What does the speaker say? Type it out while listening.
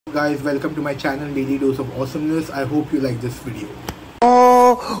Guys, welcome to my channel, Daily Dose of Awesomeness. I hope you like this video.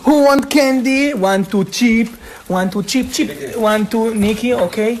 Oh, who want candy? 1, 2, cheap. 1, 2, cheap. 1, 2, Nikki,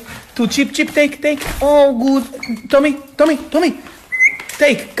 okay. 2, cheap, take. Oh, good. Tommy.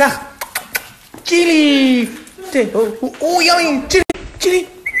 Take, קח. Chili. Take. Oh, yummy. Chili.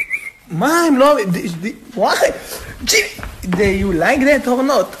 מה, הם לא... Why? Chili. Do you like that or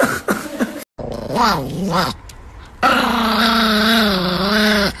not?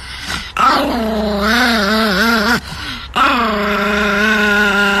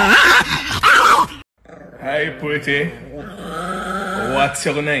 Hey, pretty. What's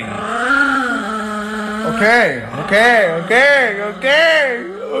your name? Okay. I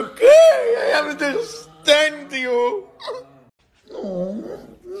understand you. Oh,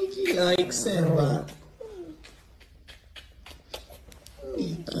 Nikki likes Emma.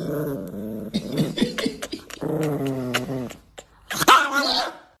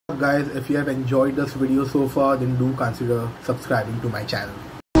 Guys, if you have enjoyed this video so far, then do consider subscribing to my channel.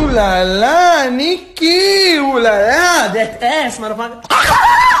 Ooh la la, Nikki! Ooh la la! That ass, motherfucker!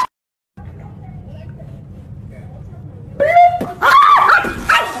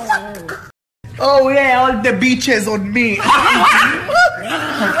 Oh yeah, all the beaches on me!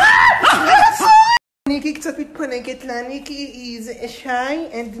 Nikki קצת מתפנקת לה. Nikki is shy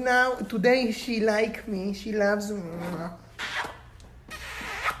and now, today she like me. She loves me.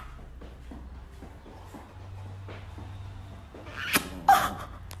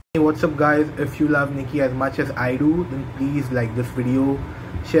 Hey, what's up guys? If you love Nikki as much as I do, then please like this video,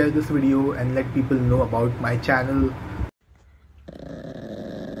 share this video and let people know about my channel.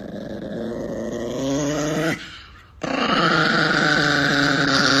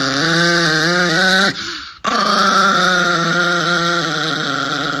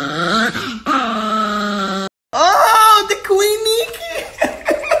 Oh, the Queen Nikki!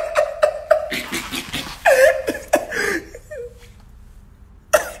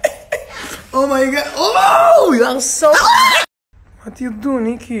 Oh my god! Oh, you are so... What you do,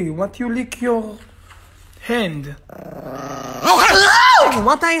 Nikki? What you lick your hand?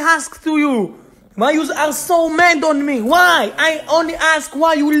 What I ask to you? Why you are so mad on me? Why? I only ask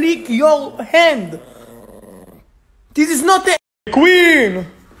why you lick your hand. This is not the Queen!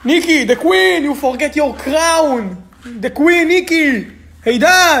 Nikki, the Queen! You forget your crown! The Queen, Nikki! Hey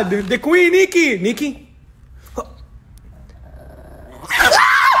Dad! The Queen, Nikki! Nikki?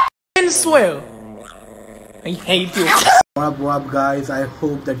 I swear! I hate you. What up guys, I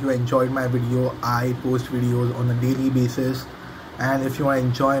hope that you enjoyed my video. I post videos on a daily basis, and if you want to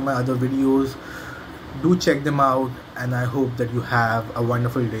enjoy my other videos, do check them out, and I hope that you have a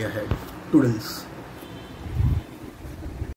wonderful day ahead. Toodles.